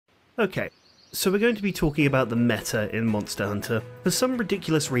Okay, so we're going to be talking about the meta in Monster Hunter. For some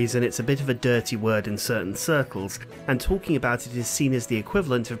ridiculous reason, it's a bit of a dirty word in certain circles, and talking about it is seen as the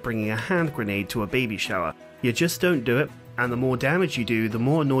equivalent of bringing a hand grenade to a baby shower. You just don't do it, and the more damage you do, the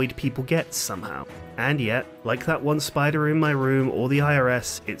more annoyed people get somehow. And yet, like that one spider in my room or the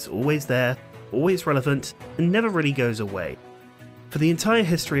IRS, it's always there, always relevant, and never really goes away. For the entire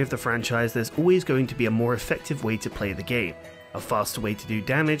history of the franchise, there's always going to be a more effective way to play the game, a faster way to do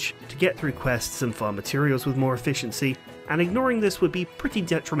damage, to get through quests and farm materials with more efficiency, and ignoring this would be pretty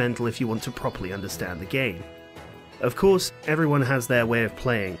detrimental if you want to properly understand the game. Of course, everyone has their way of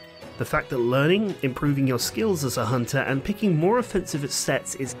playing. The fact that learning, improving your skills as a hunter, and picking more offensive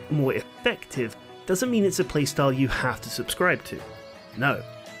sets is more effective doesn't mean it's a playstyle you have to subscribe to. No.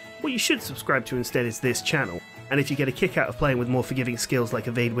 What you should subscribe to instead is this channel, and if you get a kick out of playing with more forgiving skills like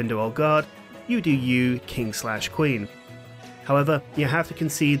Evade, Window or Guard, you do you, King/Queen. However, you have to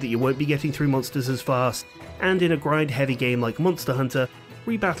concede that you won't be getting through monsters as fast, and in a grind-heavy game like Monster Hunter,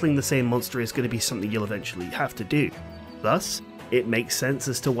 rebattling the same monster is going to be something you'll eventually have to do. Thus, it makes sense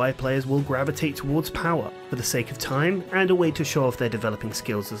as to why players will gravitate towards power, for the sake of time and a way to show off their developing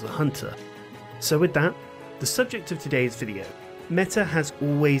skills as a hunter. So with that, the subject of today's video. Meta has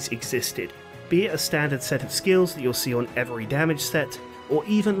always existed, be it a standard set of skills that you'll see on every damage set, or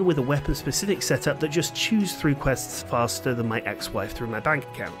even with a weapon-specific setup that just chews through quests faster than my ex-wife through my bank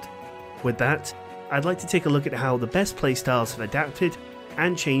account. With that, I'd like to take a look at how the best playstyles have adapted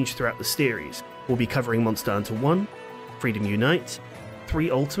and changed throughout the series. We'll be covering Monster Hunter 1, Freedom Unite,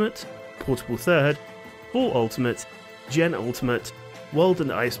 3 Ultimate, Portable 3rd, 4 Ultimate, Gen Ultimate, World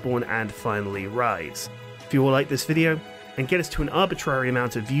and Iceborne, and finally Rise. If you all like this video, and get us to an arbitrary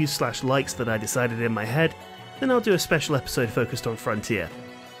amount of views/likes that I decided in my head, then I'll do a special episode focused on Frontier.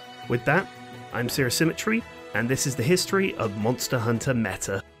 With that, I'm Syrasymmetry, and this is the history of Monster Hunter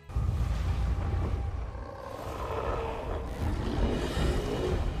meta.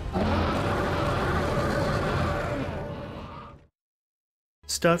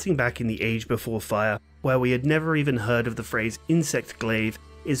 Starting back in the Age Before Fire, where we had never even heard of the phrase Insect Glaive,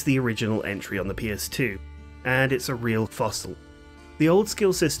 is the original entry on the PS2, and it's a real fossil. The old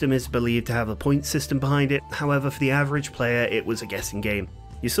skill system is believed to have a point system behind it, however for the average player it was a guessing game.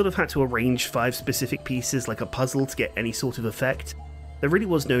 You sort of had to arrange 5 specific pieces like a puzzle to get any sort of effect. There really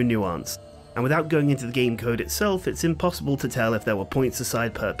was no nuance, and without going into the game code itself, it's impossible to tell if there were points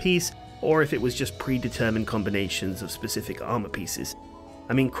assigned per piece, or if it was just predetermined combinations of specific armor pieces.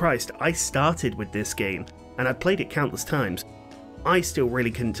 I mean, Christ, I started with this game, and I've played it countless times. I still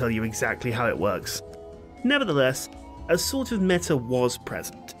really couldn't tell you exactly how it works. Nevertheless, a sort of meta was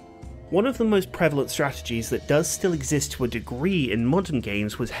present. One of the most prevalent strategies that does still exist to a degree in modern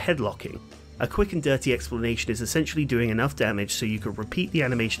games was headlocking. A quick and dirty explanation is essentially doing enough damage so you could repeat the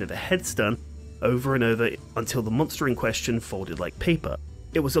animation of a head stun over and over until the monster in question folded like paper.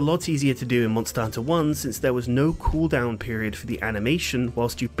 It was a lot easier to do in Monster Hunter 1 since there was no cooldown period for the animation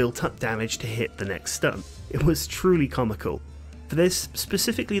whilst you built up damage to hit the next stun. It was truly comical. For this,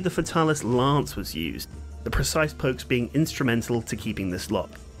 specifically the Fatalis Lance was used, the precise pokes being instrumental to keeping this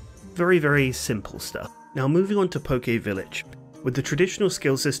lock. Very simple stuff. Now moving on to Poke Village. With the traditional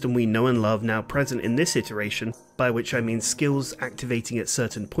skill system we know and love now present in this iteration, by which I mean skills activating at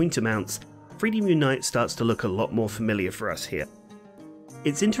certain point amounts, Freedom Unite starts to look a lot more familiar for us here.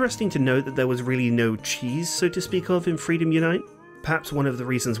 It's interesting to note that there was really no cheese, so to speak of, in Freedom Unite, perhaps one of the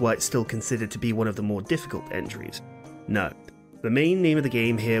reasons why it's still considered to be one of the more difficult entries. No, the main name of the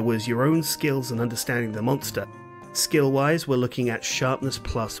game here was your own skills and understanding the monster. Skill-wise, we're looking at Sharpness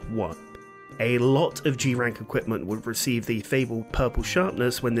 +1. A lot of G-rank equipment would receive the fabled purple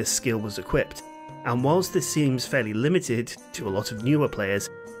sharpness when this skill was equipped, and whilst this seems fairly limited to a lot of newer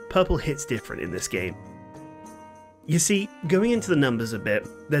players, purple hits different in this game. You see, going into the numbers a bit,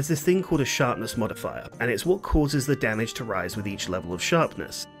 there's this thing called a sharpness modifier, and it's what causes the damage to rise with each level of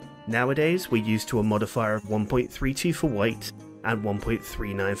sharpness. Nowadays, we're used to a modifier of 1.32 for white and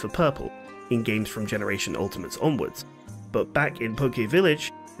 1.39 for purple, in games from Generation Ultimates onwards. But back in Poke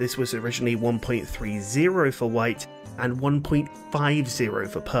Village, this was originally 1.30 for white and 1.50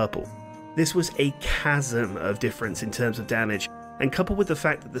 for purple. This was a chasm of difference in terms of damage, and coupled with the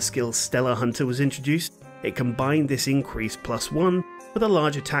fact that the skill Stellar Hunter was introduced, it combined this increase +1 with a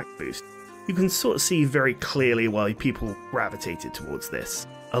large attack boost. You can sort of see very clearly why people gravitated towards this.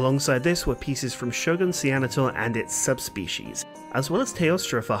 Alongside this were pieces from Shogun Cyanitor and its subspecies, as well as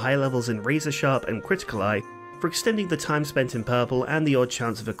Teostra for high levels in Razor Sharp and Critical Eye, for extending the time spent in purple and the odd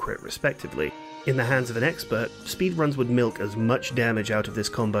chance of a crit respectively. In the hands of an expert, speedruns would milk as much damage out of this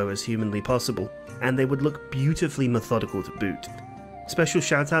combo as humanly possible, and they would look beautifully methodical to boot. Special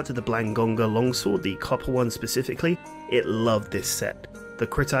shout out to the Blangonga longsword, the copper one specifically, it loved this set. The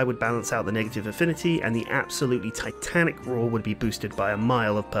crit eye would balance out the negative affinity, and the absolutely titanic roar would be boosted by a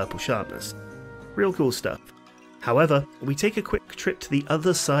mile of purple sharpness. Real cool stuff. However, we take a quick trip to the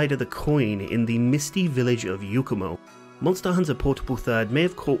other side of the coin in the misty village of Yukumo. Monster Hunter Portable 3rd may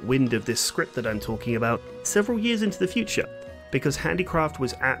have caught wind of this script that I'm talking about several years into the future, because Handicraft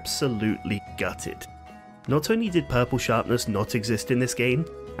was absolutely gutted. Not only did purple sharpness not exist in this game,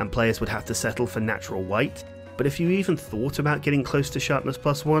 and players would have to settle for natural white, but if you even thought about getting close to sharpness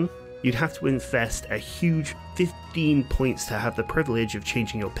 +1, you'd have to invest a huge 15 points to have the privilege of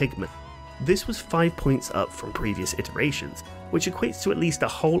changing your pigment. This was 5 points up from previous iterations, which equates to at least a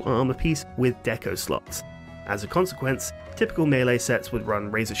whole armor piece with deco slots. As a consequence, typical melee sets would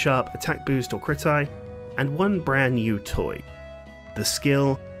run Razor Sharp, Attack Boost or Crit Eye, and one brand new toy. The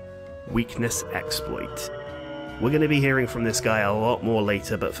skill, Weakness Exploit. We're going to be hearing from this guy a lot more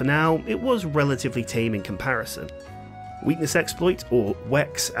later, but for now, it was relatively tame in comparison. Weakness Exploit, or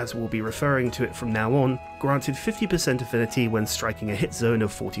WEX as we'll be referring to it from now on, granted 50% affinity when striking a hit zone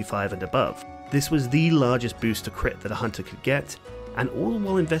of 45 and above. This was the largest boost to crit that a hunter could get, and all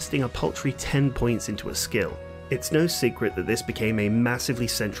while investing a paltry 10 points into a skill. It's no secret that this became a massively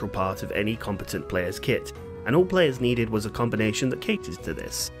central part of any competent player's kit, and all players needed was a combination that caters to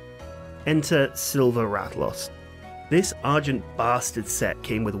this. Enter Silver Rathalos. This Argent Bastard set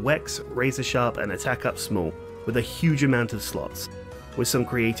came with Wex, Razor Sharp and Attack Up Small, with a huge amount of slots. With some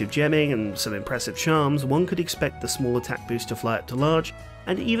creative gemming and some impressive charms, one could expect the small attack boost to fly up to large,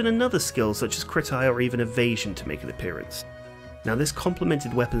 and even another skill such as Crit Eye or even Evasion to make an appearance. Now this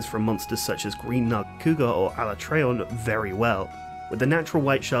complemented weapons from monsters such as Green Nug Cougar or Alatreon very well, with the natural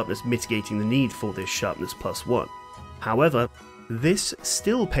white sharpness mitigating the need for this sharpness +1. However, this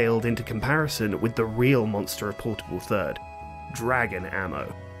still paled into comparison with the real monster of Portable 3rd, Dragon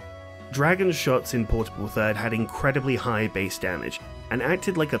Ammo. Dragon shots in Portable 3rd had incredibly high base damage, and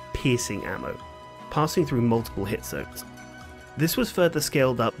acted like a piercing ammo, passing through multiple hit zones. This was further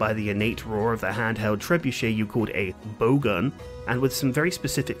scaled up by the innate roar of the handheld trebuchet you called a bowgun, and with some very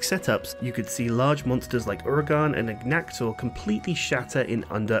specific setups, you could see large monsters like Uragan and Ignactor completely shatter in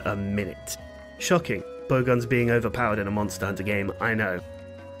under a minute. Shocking, bowguns being overpowered in a Monster Hunter game, I know.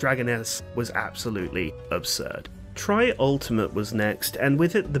 Dragoness was absolutely absurd. Tri-Ultimate was next, and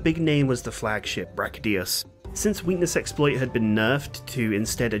with it the big name was the flagship, Brachydios. Since Weakness Exploit had been nerfed to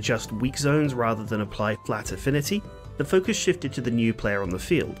instead adjust weak zones rather than apply flat affinity, the focus shifted to the new player on the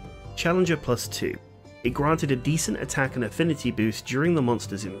field, Challenger +2. It granted a decent attack and affinity boost during the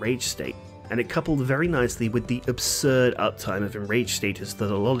monster's enraged state, and it coupled very nicely with the absurd uptime of enraged status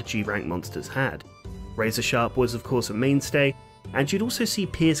that a lot of G-rank monsters had. Razor Sharp was of course a mainstay, and you'd also see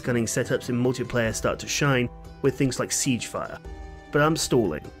pierce gunning setups in multiplayer start to shine with things like Siege Fire. But I'm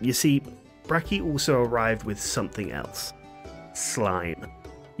stalling. You see, Brachy also arrived with something else. Slime.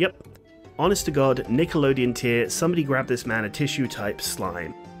 Yep. Honest to God, Nickelodeon tier, somebody grabbed this man a tissue type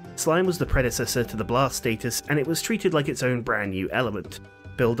Slime. Slime was the predecessor to the Blast status, and it was treated like its own brand new element.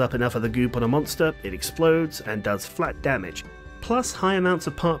 Build up enough of the goop on a monster, it explodes and does flat damage, plus high amounts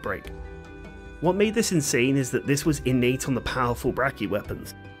of part break. What made this insane is that this was innate on the powerful Brachy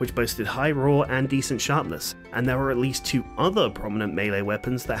weapons, which boasted high roar and decent sharpness, and there were at least 2 other prominent melee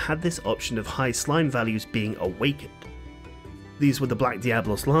weapons that had this option of high slime values being awakened. These were the Black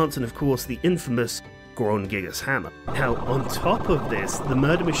Diablos Lance and of course the infamous Goron Gigas Hammer. Now on top of this, the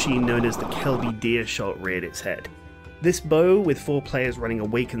murder machine known as the Kelby Deer Shot reared its head. This bow, with 4 players running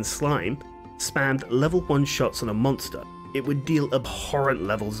Awakened Slime, spammed level 1 shots on a monster. It would deal abhorrent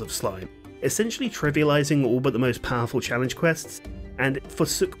levels of slime, essentially trivializing all but the most powerful challenge quests, and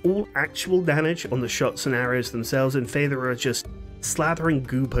forsook all actual damage on the shots and arrows themselves in favour of just slathering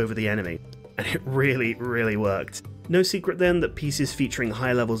goop over the enemy, and it really worked. No secret then that pieces featuring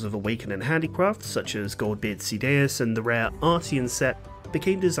high levels of Awaken and Handicraft, such as Goldbeard Sideus and the rare Artian set,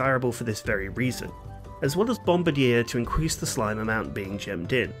 became desirable for this very reason, as well as Bombardier to increase the slime amount being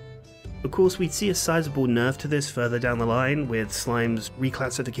gemmed in. Of course, we'd see a sizable nerf to this further down the line, with Slime's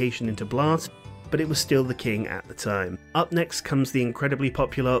reclassification into Blast, but it was still the king at the time. Up next comes the incredibly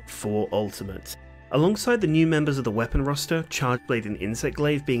popular 4 Ultimate. Alongside the new members of the weapon roster, Chargeblade and Insect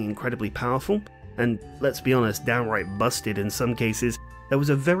Glaive being incredibly powerful, and let's be honest, downright busted in some cases, there was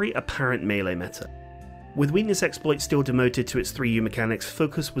a very apparent melee meta. With Weakness Exploit still demoted to its 3U mechanics,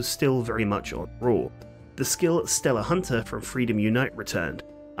 focus was still very much on Raw. The skill Stellar Hunter from Freedom Unite returned,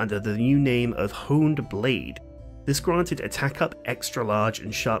 under the new name of Honed Blade. This granted attack up extra large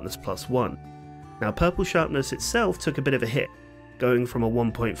and sharpness +1. Now purple sharpness itself took a bit of a hit, going from a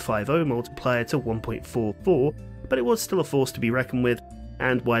 1.50 multiplier to 1.44, but it was still a force to be reckoned with,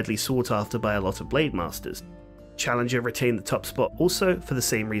 and widely sought after by a lot of Blade Masters. Challenger retained the top spot also for the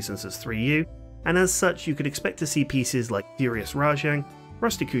same reasons as 3U, and as such you could expect to see pieces like Furious Rajang,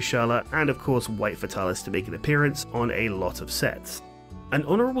 Rusty Kushala, and of course White Fatalis to make an appearance on a lot of sets. An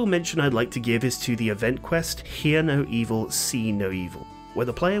honourable mention I'd like to give is to the event quest Hear No Evil, See No Evil, where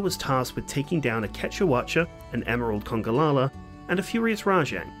the player was tasked with taking down a Quechua, an Emerald Congalala, and a Furious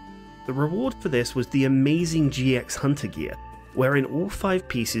Rajang. The reward for this was the amazing GX Hunter gear, wherein all 5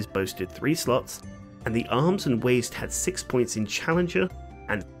 pieces boasted 3 slots, and the arms and waist had 6 points in Challenger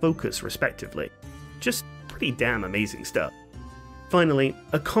and Focus respectively. Just pretty damn amazing stuff. Finally,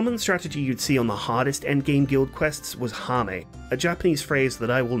 a common strategy you'd see on the hardest endgame guild quests was Hame, a Japanese phrase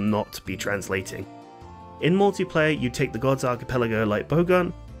that I will not be translating. In multiplayer, you'd take the God's Archipelago light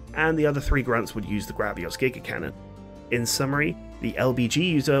bowgun, and the other 3 grunts would use the Gravios Giga Cannon. In summary, the LBG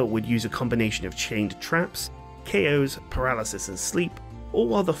user would use a combination of chained traps, KOs, paralysis and sleep, all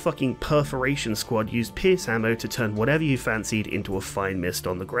while the fucking Perforation Squad used Pierce ammo to turn whatever you fancied into a fine mist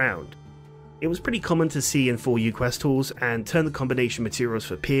on the ground. It was pretty common to see in 4U quest halls and turn the combination materials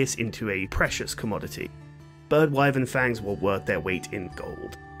for Pierce into a precious commodity. Birdwyvern fangs were worth their weight in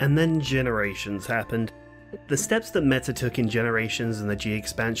gold. And then Generations happened. The steps that meta took in Generations and the G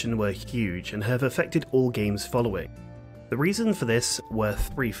expansion were huge and have affected all games following. The reason for this were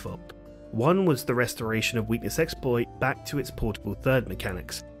threefold. One was the restoration of Weakness Exploit back to its portable third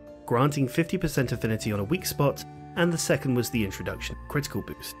mechanics, granting 50% affinity on a weak spot, and the second was the introduction of Critical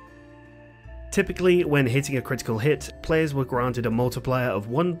Boost. Typically, when hitting a critical hit, players were granted a multiplier of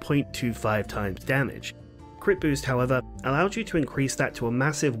 1.25 times damage. Crit Boost, however, allowed you to increase that to a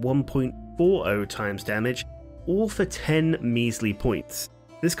massive 1.40 times damage, all for 10 measly points.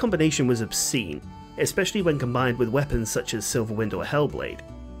 This combination was obscene, especially when combined with weapons such as Silverwind or Hellblade.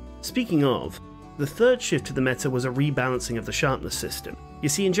 Speaking of, the third shift to the meta was a rebalancing of the sharpness system. You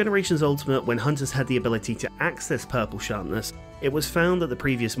see, in Generations Ultimate, when hunters had the ability to access purple sharpness, it was found that the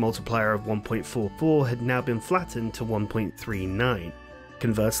previous multiplier of 1.44 had now been flattened to 1.39.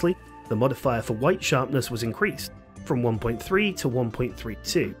 Conversely, the modifier for white sharpness was increased, from 1.3 to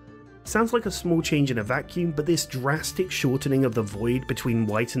 1.32. Sounds like a small change in a vacuum, but this drastic shortening of the void between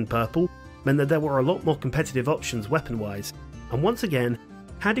white and purple meant that there were a lot more competitive options weapon-wise, and once again,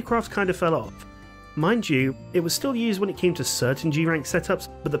 Handicraft kind of fell off. Mind you, it was still used when it came to certain G-rank setups,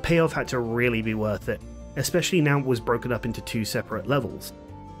 but the payoff had to really be worth it, especially now it was broken up into 2 separate levels.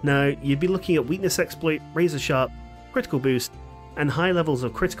 No, you'd be looking at Weakness Exploit, Razor Sharp, Critical Boost, and high levels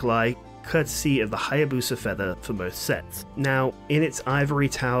of Critical Eye, courtesy of the Hayabusa Feather for most sets. Now, in its ivory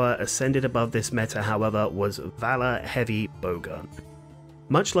tower ascended above this meta, however, was Valor Heavy Bowgun.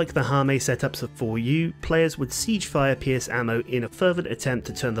 Much like the Hame setups of 4U, players would siege fire Pierce ammo in a fervent attempt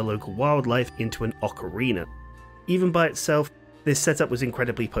to turn the local wildlife into an ocarina. Even by itself, this setup was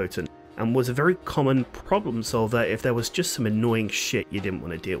incredibly potent, and was a very common problem solver if there was just some annoying shit you didn't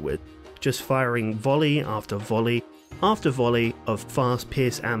want to deal with. Just firing volley after volley after volley of fast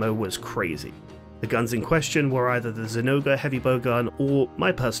Pierce ammo was crazy. The guns in question were either the Zenogre Heavy Bowgun or,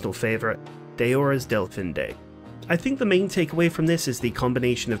 my personal favourite, Deora's Delphin Day. I think the main takeaway from this is the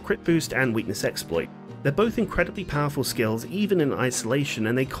combination of Crit Boost and Weakness Exploit. They're both incredibly powerful skills even in isolation,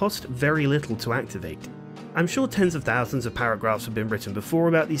 and they cost very little to activate. I'm sure tens of thousands of paragraphs have been written before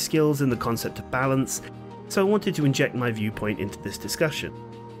about these skills and the concept of balance, so I wanted to inject my viewpoint into this discussion.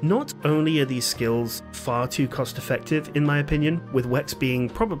 Not only are these skills far too cost effective in my opinion, with Wex being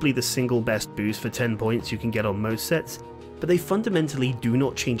probably the single best boost for 10 points you can get on most sets, but they fundamentally do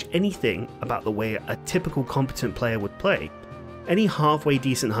not change anything about the way a typical competent player would play. Any halfway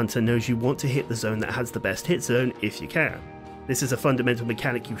decent hunter knows you want to hit the zone that has the best hit zone if you can. This is a fundamental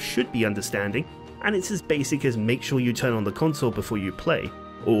mechanic you should be understanding, and it's as basic as make sure you turn on the console before you play,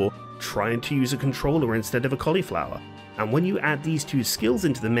 or trying to use a controller instead of a cauliflower. And when you add these 2 skills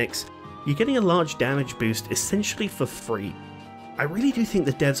into the mix, you're getting a large damage boost essentially for free. I really do think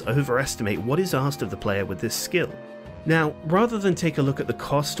the devs overestimate what is asked of the player with this skill. Now, rather than take a look at the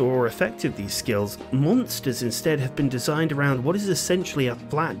cost or effect of these skills, monsters instead have been designed around what is essentially a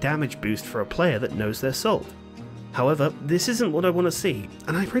flat damage boost for a player that knows their salt. However, this isn't what I want to see,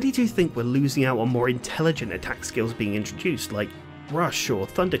 and I really do think we're losing out on more intelligent attack skills being introduced, like Rush or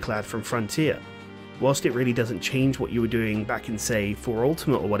Thunderclad from Frontier. Whilst it really doesn't change what you were doing back in, say, 4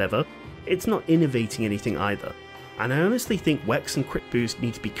 Ultimate or whatever, it's not innovating anything either. And I honestly think Wex and Crit Boost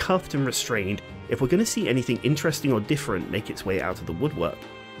need to be cuffed and restrained if we're going to see anything interesting or different make its way out of the woodwork.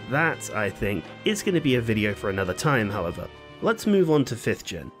 That, I think, is going to be a video for another time, however. Let's move on to 5th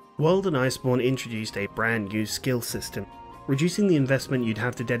gen. World and Iceborne introduced a brand new skill system, reducing the investment you'd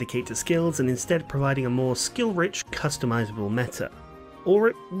have to dedicate to skills and instead providing a more skill-rich, customizable meta. or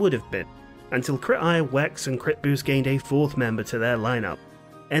it would have been, until Crit Eye, Wex, and Crit Boost gained a fourth member to their lineup.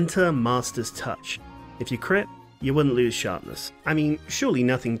 Enter Master's Touch. If you crit, you wouldn't lose sharpness. I mean, surely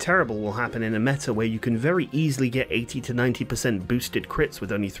nothing terrible will happen in a meta where you can very easily get 80 to 90% boosted crits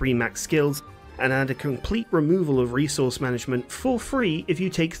with only 3 max skills, and add a complete removal of resource management for free if you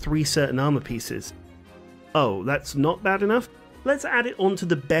take 3 certain armor pieces. Oh, that's not bad enough? Let's add it onto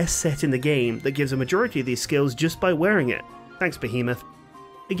the best set in the game that gives a majority of these skills just by wearing it. Thanks, Behemoth.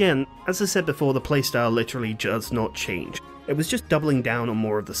 Again, as I said before, the playstyle literally does not change. It was just doubling down on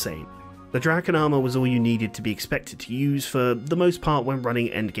more of the same. The Draken armor was all you needed to be expected to use for the most part when running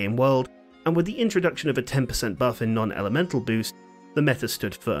endgame world, and with the introduction of a 10% buff in non-elemental boost, the meta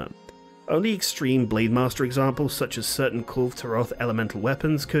stood firm. Only extreme Blade Master examples such as certain Kulve Taroth elemental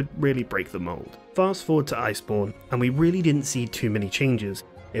weapons could really break the mold. Fast forward to Iceborne, and we really didn't see too many changes.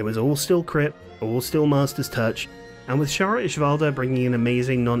 It was all still crit, all still Master's Touch, and with Shara Ishvalda bringing in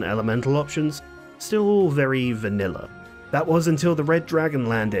amazing non-elemental options, still all very vanilla. That was until the Red Dragon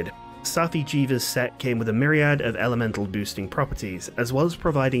landed. Safi Jiva's set came with a myriad of elemental boosting properties, as well as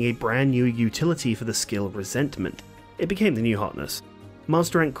providing a brand new utility for the skill Resentment. It became the new hotness.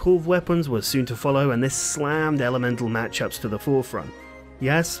 Master rank Kulve weapons were soon to follow, and this slammed elemental matchups to the forefront.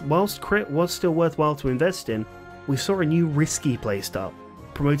 Yes, whilst crit was still worthwhile to invest in, we saw a new risky playstyle,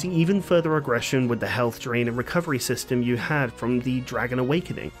 promoting even further aggression with the health drain and recovery system you had from the Dragon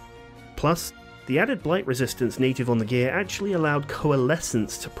Awakening. Plus, the added blight resistance native on the gear actually allowed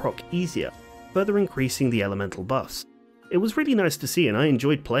Coalescence to proc easier, further increasing the elemental buffs. It was really nice to see and I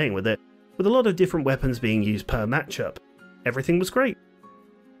enjoyed playing with it, with a lot of different weapons being used per matchup. Everything was great.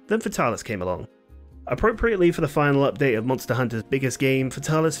 Then Fatalis came along. Appropriately for the final update of Monster Hunter's biggest game,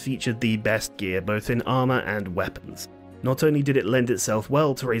 Fatalis featured the best gear both in armor and weapons. Not only did it lend itself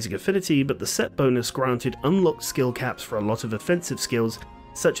well to raising affinity, but the set bonus granted unlocked skill caps for a lot of offensive skills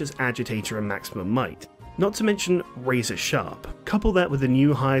such as Agitator and Maximum Might. Not to mention Razor Sharp. Couple that with the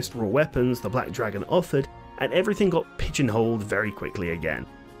new highest raw weapons the Black Dragon offered, and everything got pigeonholed very quickly again.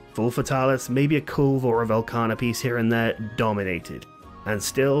 Full Fatalis, maybe a Kulve or a Velkhana piece here and there, dominated. And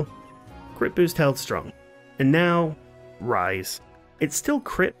still, crit boost held strong. And now, Rise. It's still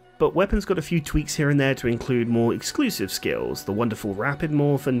crit, but weapons got a few tweaks here and there to include more exclusive skills, the wonderful Rapid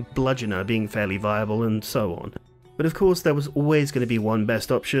Morph and Bludgeoner being fairly viable and so on. But of course there was always going to be one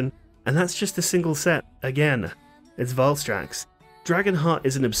best option, and that's just a single set, again. It's Valstrax. Dragonheart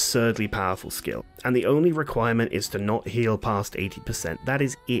is an absurdly powerful skill, and the only requirement is to not heal past 80%, that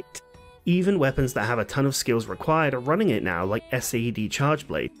is it. Even weapons that have a ton of skills required are running it now, like SAED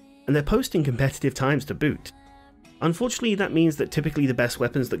Chargeblade, and they're posting competitive times to boot. Unfortunately, that means that typically the best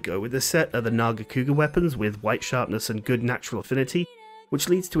weapons that go with this set are the Nagakuga weapons with white sharpness and good natural affinity, which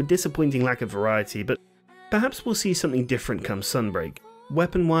leads to a disappointing lack of variety, but perhaps we'll see something different come Sunbreak.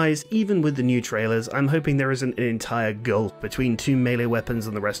 Weapon-wise, even with the new trailers, I'm hoping there isn't an entire gulf between 2 melee weapons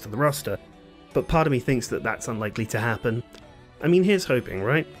and the rest of the roster, but part of me thinks that that's unlikely to happen. I mean, here's hoping,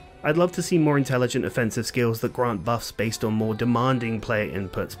 right? I'd love to see more intelligent offensive skills that grant buffs based on more demanding player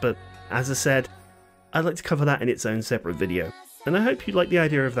inputs, but as I said, I'd like to cover that in its own separate video, and I hope you like the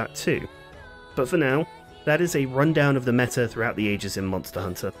idea of that too. But for now, that is a rundown of the meta throughout the ages in Monster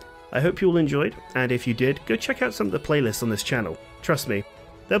Hunter. I hope you all enjoyed, and if you did, go check out some of the playlists on this channel. Trust me,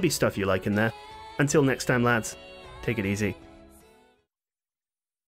 there'll be stuff you like in there. Until next time lads, take it easy.